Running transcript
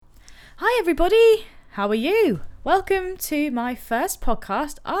Hi everybody, how are you? Welcome to my first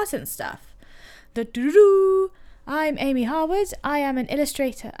podcast, Art and Stuff. I'm Amy Harwood, I am an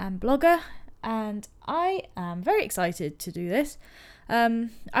illustrator and blogger, and I am very excited to do this.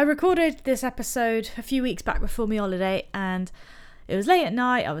 I recorded this episode a few weeks back before my holiday, and it was late at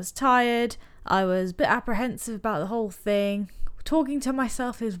night, I was tired, I was a bit apprehensive about the whole thing. Talking to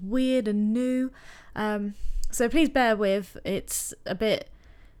myself is weird and new, so please bear with, it's a bit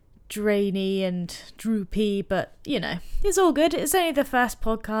drainy and droopy, but it's all good. It's only the first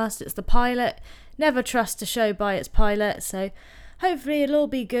podcast, it's the pilot. Never trust a show by its pilot, so hopefully it'll all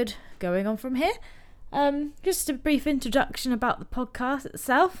be good going on from here. Just a brief introduction about the podcast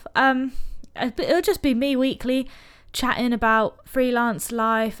itself. It'll just be me weekly chatting about freelance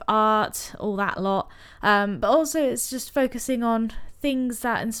life, art, all that lot, but also it's just focusing on things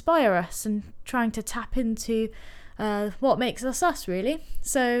that inspire us and trying to tap into what makes us us, really.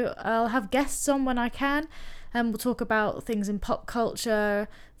 So I'll have guests on when I can, and we'll talk about things in pop culture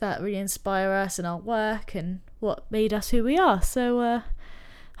that really inspire us and our work and what made us who we are. So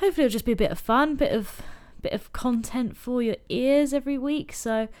hopefully it'll just be a bit of fun, bit of content for your ears every week.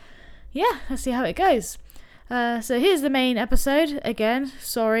 So yeah, let's see how it goes. So here's the main episode. Again,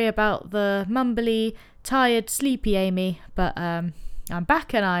 sorry about the mumbly, tired, sleepy Amy, but I'm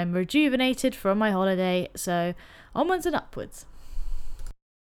back and I'm rejuvenated from my holiday, so onwards and upwards.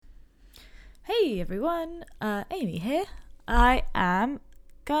 Hey everyone, Amy here. I am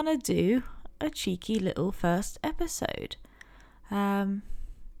gonna do a cheeky little first episode. So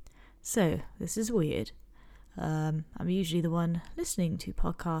this is weird. I'm usually the one listening to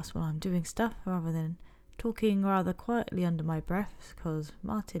podcasts when I'm doing stuff rather than talking rather quietly under my breath, because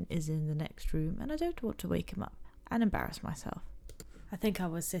Martin is in the next room and I don't want to wake him up and embarrass myself. I think I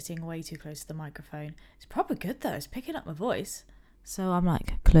was sitting way too close to the microphone. It's proper good though, it's picking up my voice. So I'm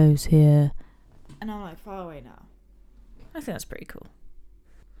like close here and I'm like far away now. I think that's pretty cool.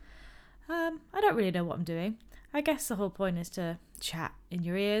 I don't really know what I'm doing. I guess the whole point is to chat in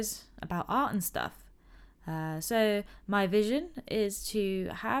your ears about art and stuff. So my vision is to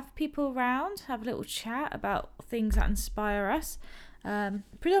have people around, have a little chat about things that inspire us,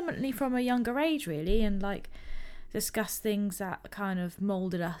 predominantly from a younger age really, and like discuss things that kind of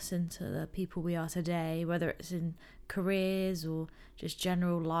moulded us into the people we are today, whether it's in careers or just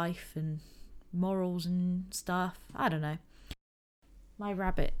general life and morals and stuff. I don't know. My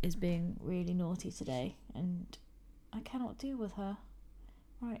rabbit is being really naughty today and I cannot deal with her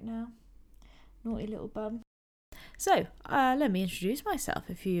right now. Naughty little bum. So, let me introduce myself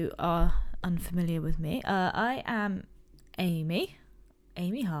if you are unfamiliar with me. I am Amy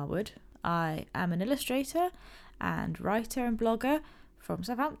Harwood. I am an illustrator and writer and blogger from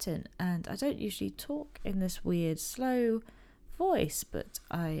Southampton, and I don't usually talk in this weird slow voice, but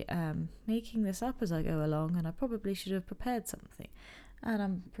I am making this up as I go along, and I probably should have prepared something, and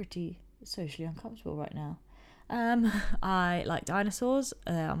I'm pretty socially uncomfortable right now. I like dinosaurs.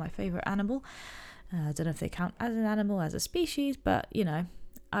 They are my favourite animal. I don't know if they count as an animal, as a species, but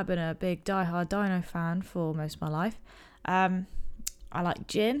I've been a big die-hard dino fan for most of my life. I like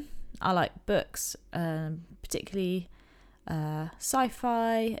gin. I like books, particularly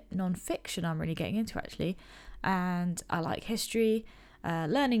sci-fi, non-fiction I'm really getting into actually, and I like history,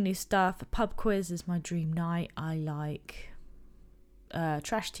 learning new stuff. A pub quiz is my dream night. I like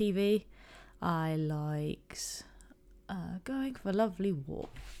trash TV. I like going for a lovely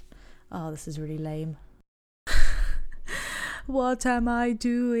walk. Oh, this is really lame. What am I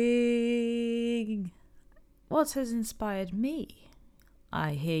doing? What has inspired me?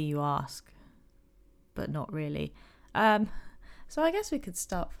 I hear you ask, but not really. So I guess we could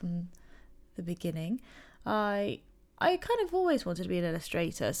start from the beginning. I kind of always wanted to be an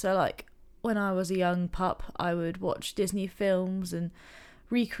illustrator. So like when I was a young pup, I would watch Disney films and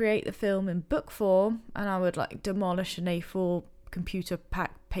recreate the film in book form, and I would like demolish an A4 computer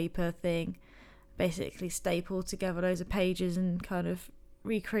pack paper thing, basically staple together loads of pages and kind of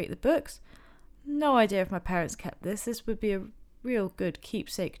recreate the books. No idea if my parents kept this. This would be a real good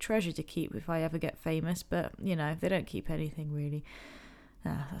keepsake treasure to keep if I ever get famous, but they don't keep anything really.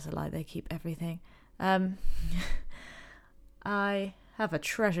 That's a lie, they keep everything. I have a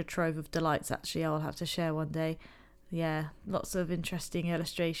treasure trove of delights actually I'll have to share one day. Yeah, lots of interesting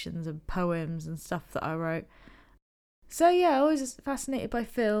illustrations and poems and stuff that I wrote. So yeah, I was fascinated by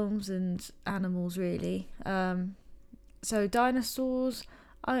films and animals really. So dinosaurs,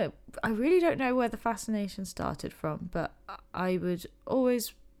 I really don't know where the fascination started from, but I would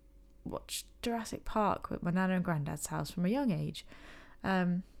always watch Jurassic Park at my nana and granddad's house from a young age.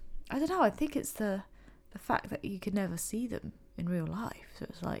 I don't know, I think it's the fact that you could never see them in real life. So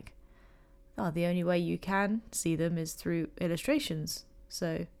it's like the only way you can see them is through illustrations.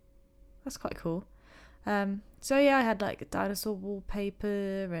 So that's quite cool. So yeah, I had like a dinosaur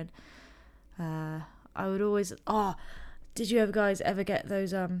wallpaper, and I would always. Did you guys ever get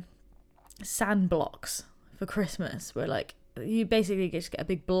those sand blocks for Christmas, where like you basically just get a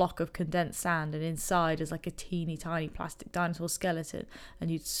big block of condensed sand, and inside is like a teeny tiny plastic dinosaur skeleton, and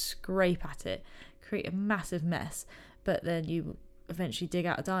you'd scrape at it, create a massive mess, but then you eventually dig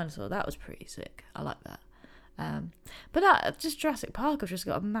out a dinosaur. That was pretty sick. I like that. But that just Jurassic Park, I've just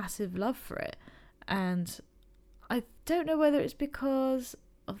got a massive love for it, and I don't know whether it's because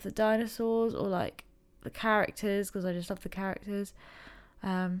of the dinosaurs or like the characters, because I just love the characters.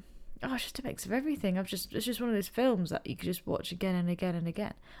 It's just a mix of everything. It's just one of those films that you can just watch again and again and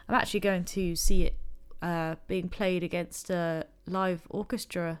again. I'm actually going to see it being played against a live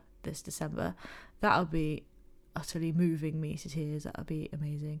orchestra this December. That'll be utterly moving me to tears. That'll be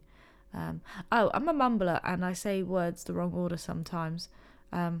amazing. I'm a mumbler and I say words the wrong order sometimes.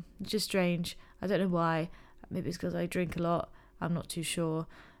 It's just strange. I don't know why. Maybe it's because I drink a lot. I'm not too sure.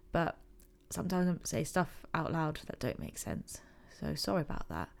 But sometimes I say stuff out loud that don't make sense. So sorry about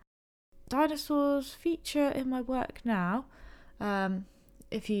that. Dinosaurs feature in my work now.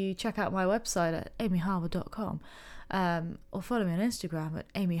 If you check out my website at amyharwood.com, or follow me on Instagram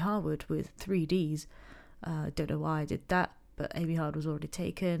at amyharwood with 3 Ds. Don't know why I did that, but Amy Hard was already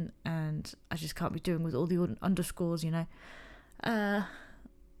taken, and I just can't be doing with all the underscores, you know. I'm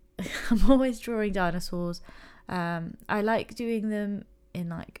always drawing dinosaurs. I like doing them in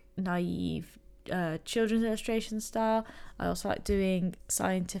like naive children's illustration style. I also like doing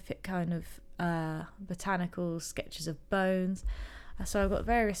scientific kind of botanical sketches of bones. So I've got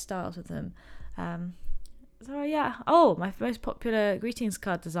various styles with them. So yeah. My most popular greetings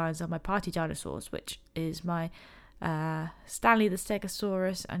card designs are my party dinosaurs, which is my Stanley the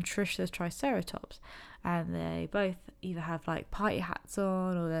Stegosaurus and Trish the Triceratops, and they both either have like party hats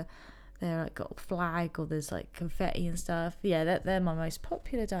on, or they're like got a flag, or there's like confetti and stuff. Yeah, they're my most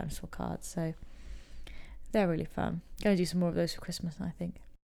popular dinosaur cards, so they're really fun. Going to do some more of those for Christmas, I think.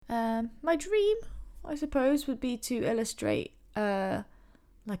 My dream, I suppose, would be to illustrate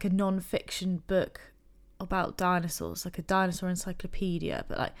like a non-fiction book about dinosaurs, like a dinosaur encyclopedia,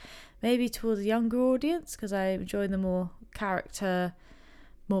 but like maybe towards a younger audience, because I enjoy the more character,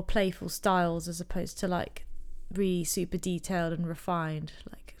 more playful styles, as opposed to like really super detailed and refined.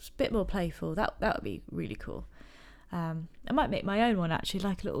 Like it's a bit more playful. That would be really cool. I might make my own one, actually,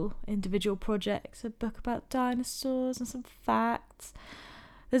 like little individual projects, a book about dinosaurs and some facts.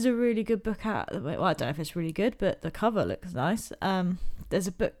 There's a really good book out. Well, I don't know if it's really good, but the cover looks nice. There's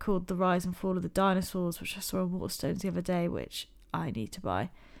a book called The Rise and Fall of the Dinosaurs, which I saw on Waterstones the other day, which I need to buy.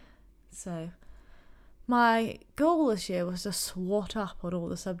 So my goal this year was to swat up on all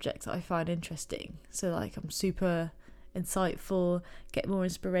the subjects that I find interesting. So like I'm super insightful, get more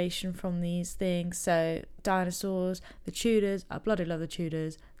inspiration from these things. So dinosaurs, the Tudors, I bloody love the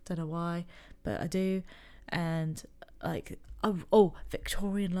Tudors. Don't know why, but I do. And like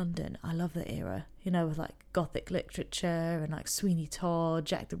Victorian London, I love the era, you know, with like Gothic literature and like Sweeney Todd,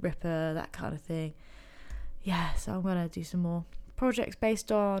 Jack the Ripper, that kind of thing. Yeah, so I'm gonna do some more projects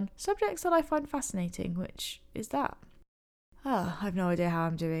based on subjects that I find fascinating, which is that. I have no idea how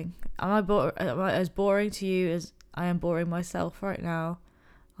I'm doing. Am I as boring to you as I am boring myself right now?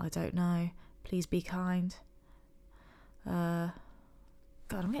 I don't know. Please be kind. God,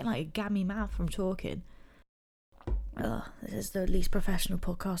 I'm getting like a gammy mouth from talking. This is the least professional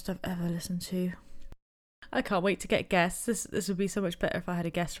podcast I've ever listened to. I can't wait to get guests. This would be so much better if I had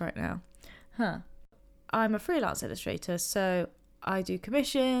a guest right now. I'm a freelance illustrator, so I do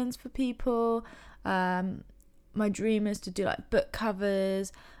commissions for people. My dream is to do like book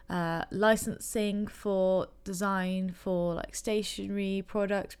covers, licensing for design for like stationery,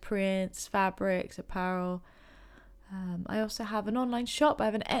 products, prints, fabrics, apparel. I also have an online shop. I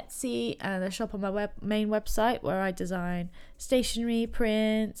have an Etsy and a shop on my main website where I design stationery,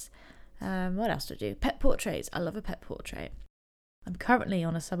 prints. What else do I do? Pet portraits. I love a pet portrait. I'm currently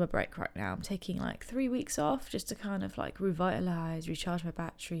on a summer break right now. I'm taking like 3 weeks off just to kind of like revitalise, recharge my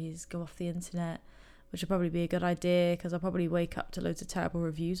batteries, go off the internet, which would probably be a good idea because I'll probably wake up to loads of terrible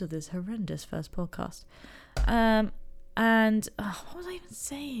reviews of this horrendous first podcast. What was I even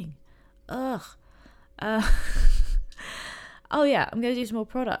saying? Oh yeah, I'm going to do some more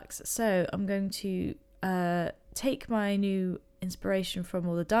products. So I'm going to take my new inspiration from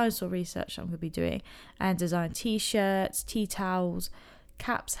all the dinosaur research I'm going to be doing and design t-shirts, tea towels,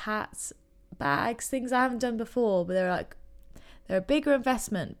 caps, hats, bags, things I haven't done before, but they're a bigger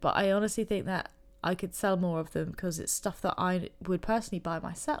investment, but I honestly think that I could sell more of them because it's stuff that I would personally buy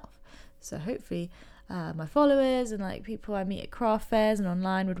myself. So hopefully my followers and like people I meet at craft fairs and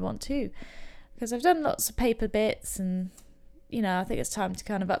online would want too, because I've done lots of paper bits, and I think it's time to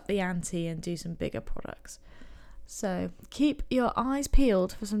kind of up the ante and do some bigger products. So keep your eyes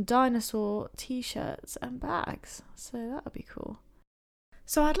peeled for some dinosaur t-shirts and bags. So that would be cool.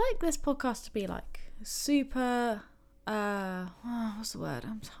 So I'd like this podcast to be like super, what's the word?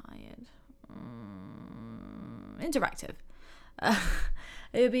 I'm tired. Interactive.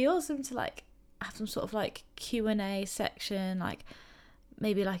 It would be awesome to like have some sort of like Q&A section, like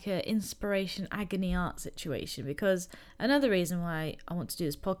maybe like a inspiration agony art situation, because another reason why I want to do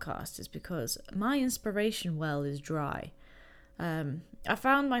this podcast is because my inspiration well is dry. I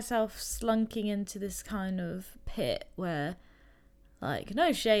found myself slunking into this kind of pit where, like,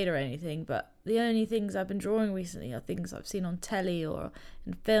 no shade or anything, but the only things I've been drawing recently are things I've seen on telly or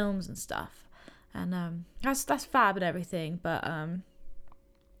in films and stuff, and that's fab and everything, but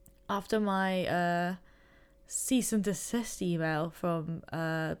after my cease and desist email from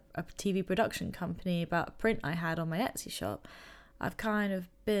a TV production company about a print I had on my Etsy shop, I've kind of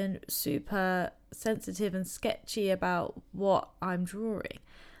been super sensitive and sketchy about what I'm drawing.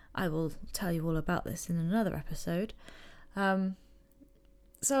 I will tell you all about this in another episode.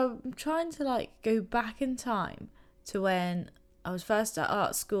 So I'm trying to like go back in time to when I was first at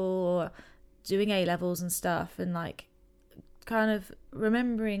art school or doing A-levels and stuff, and like kind of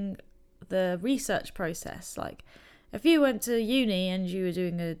remembering the research process. Like if you went to uni and you were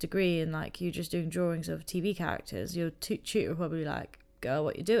doing a degree and like you're just doing drawings of TV characters, your tutor would probably like, girl,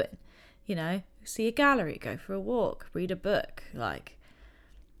 what you doing? See a gallery, go for a walk, read a book, like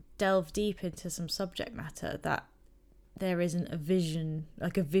delve deep into some subject matter that there isn't a vision,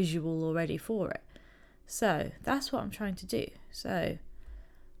 like a visual already for it. So that's what I'm trying to do. So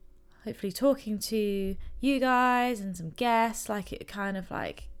hopefully talking to you guys and some guests, like it kind of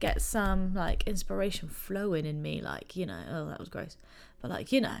like gets some like inspiration flowing in me, like, oh, that was gross, but like,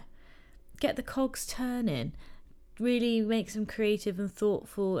 get the cogs turning, really make some creative and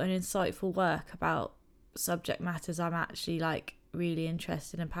thoughtful and insightful work about subject matters I'm actually like really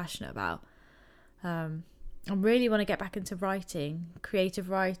interested and passionate about. I really want to get back into writing, creative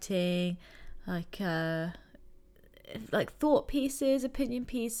writing, like thought pieces, opinion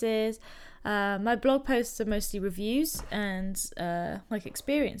pieces. My blog posts are mostly reviews and like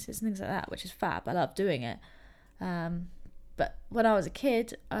experiences and things like that, which is fab. I love doing it. But when I was a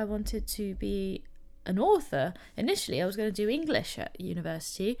kid, I wanted to be an author. Initially, I was going to do English at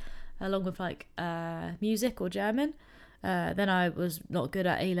university, along with like music or German. Then I was not good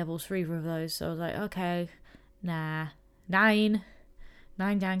at A-levels for either of those, so I was like, okay, nah, nine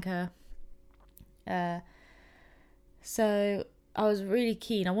danker. So I was really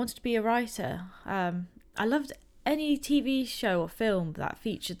keen. I wanted to be a writer. I loved any TV show or film that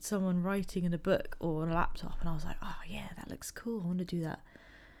featured someone writing in a book or on a laptop, and I was like, oh yeah, that looks cool, I want to do that.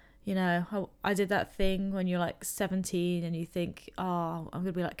 I did that thing when you're like 17 and you think, oh, I'm going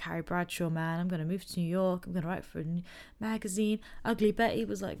to be like Carrie Bradshaw, man. I'm going to move to New York. I'm going to write for a magazine. Ugly Betty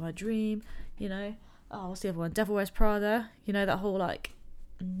was like my dream, Oh, what's the other one? Devil Wears Prada. That whole like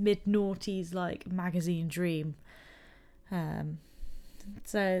mid-noughties like magazine dream.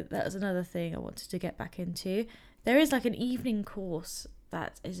 So that was another thing I wanted to get back into. There is like an evening course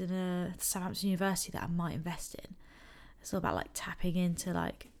that is in a Southampton University that I might invest in. It's all about like tapping into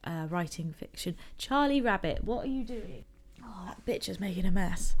like writing fiction. Charlie Rabbit, what are you doing? Oh, that bitch is making a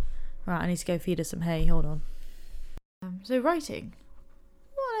mess. Right, I need to go feed her some hay. Hold on. So writing.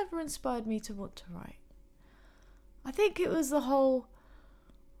 Whatever inspired me to want to write? I think it was the whole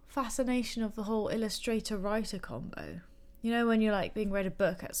fascination of the whole illustrator-writer combo. When you're like being read a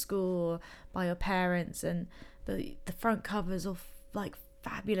book at school or by your parents, and the front covers are like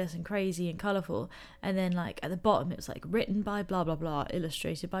fabulous and crazy and colourful, and then like at the bottom it's like written by blah blah blah,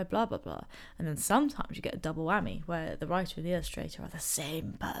 illustrated by blah blah blah, and then sometimes you get a double whammy where the writer and the illustrator are the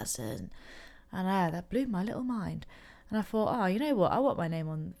same person, and that blew my little mind. And I thought, oh, you know what, I want my name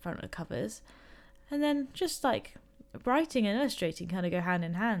on the front of the covers. And then just like writing and illustrating kind of go hand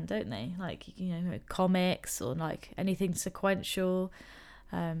in hand, don't they? Like, comics or like anything sequential,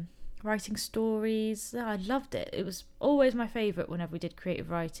 writing stories. I loved it. It was always my favourite whenever we did creative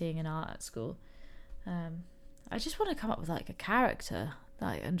writing and art at school. I just want to come up with like a character,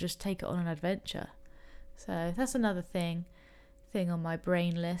 like, and just take it on an adventure. So that's another thing on my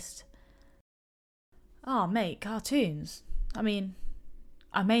brain list. Oh, mate, cartoons. I mean,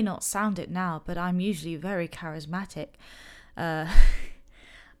 I may not sound it now, but I'm usually very charismatic. I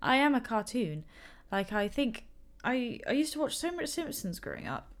am a cartoon. Like, I think I used to watch so much Simpsons growing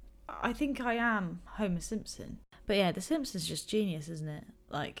up. I think I am Homer Simpson. But yeah, The Simpsons is just genius, isn't it?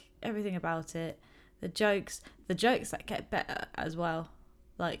 Like, everything about it. The jokes that get better as well.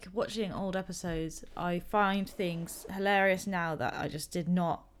 Like, watching old episodes, I find things hilarious now that I just did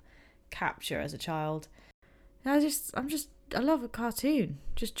not capture as a child. I love a cartoon.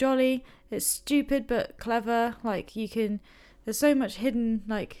 Just jolly. It's stupid but clever. Like, there's so much hidden,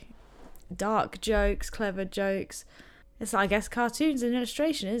 like, dark jokes, clever jokes. It's, I guess, cartoons an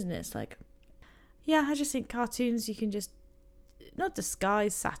illustration, isn't it? It's like, yeah, I just think cartoons, you can just not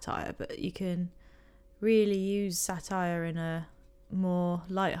disguise satire, but you can really use satire in a more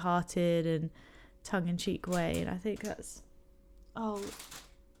light-hearted and tongue-in-cheek way. And I think that's... Oh,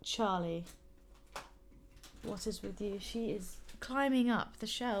 Charlie, what is with you? She is climbing up the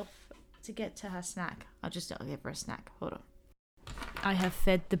shelf to get to her snack. I'll give her a snack. Hold on. I have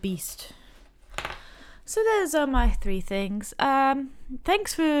fed the beast. So those are my 3 things.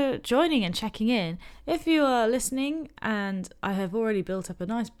 Thanks for joining and checking in. If you are listening and I have already built up a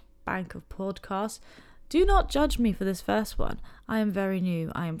nice bank of podcasts, do not judge me for this first one. I am very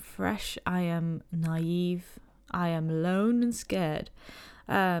new. I am fresh. I am naive. I am alone and scared.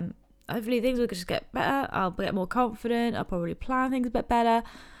 Hopefully things will just get better. I'll get more confident. I'll probably plan things a bit better.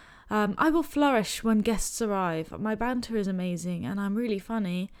 I will flourish when guests arrive. My banter is amazing and I'm really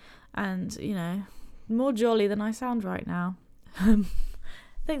funny and, more jolly than I sound right now.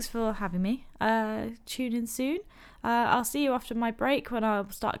 Thanks for having me. Tune in soon. I'll see you after my break when I'll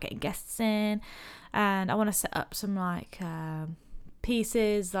start getting guests in, and I want to set up some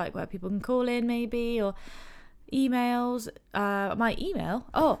pieces like where people can call in maybe, or emails. My email.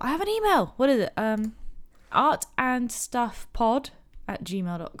 Oh, I have an email. What is it?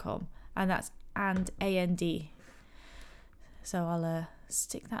 artandstuffpod@gmail.com, and that's and. So I'll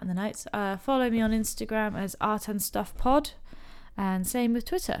stick that in the notes. Follow me on Instagram as artandstuffpod, and same with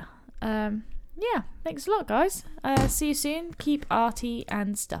Twitter. Yeah, thanks a lot, guys. See you soon. Keep arty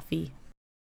and stuffy.